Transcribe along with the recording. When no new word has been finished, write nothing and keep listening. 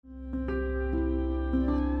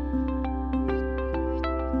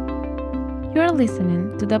You are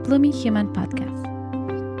listening to the Blooming Human podcast.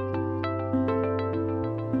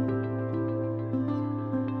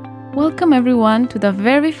 Welcome everyone to the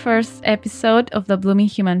very first episode of the Blooming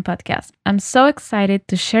Human podcast. I'm so excited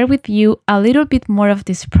to share with you a little bit more of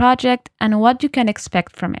this project and what you can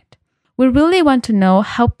expect from it. We really want to know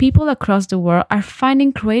how people across the world are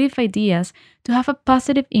finding creative ideas to have a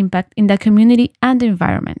positive impact in the community and the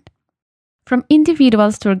environment. From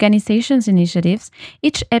individuals to organizations' initiatives,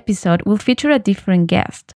 each episode will feature a different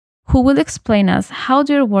guest who will explain us how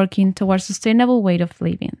they're working towards a sustainable way of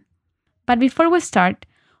living. But before we start,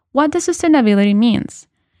 what does sustainability means?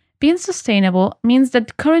 Being sustainable means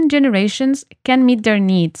that current generations can meet their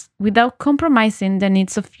needs without compromising the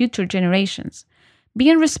needs of future generations.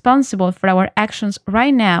 Being responsible for our actions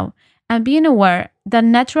right now and being aware that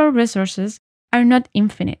natural resources are not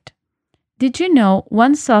infinite. Did you know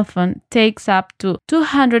one cell phone takes up to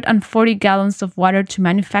 240 gallons of water to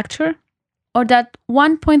manufacture? Or that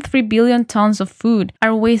 1.3 billion tons of food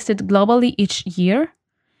are wasted globally each year?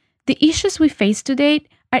 The issues we face today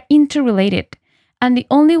are interrelated, and the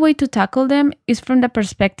only way to tackle them is from the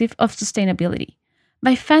perspective of sustainability,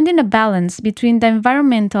 by finding a balance between the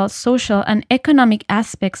environmental, social, and economic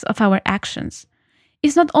aspects of our actions.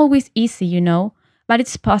 It's not always easy, but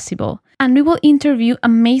it's possible, and we will interview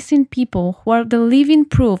amazing people who are the living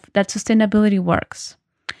proof that sustainability works.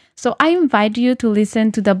 So I invite you to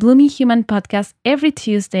listen to the Blooming Human podcast every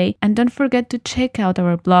Tuesday, and don't forget to check out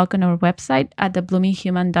our blog on our website at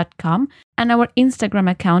thebloominghuman.com and our Instagram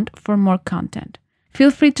account for more content.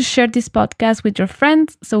 Feel free to share this podcast with your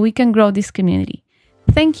friends so we can grow this community.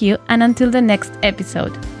 Thank you, and until the next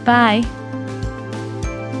episode. Bye!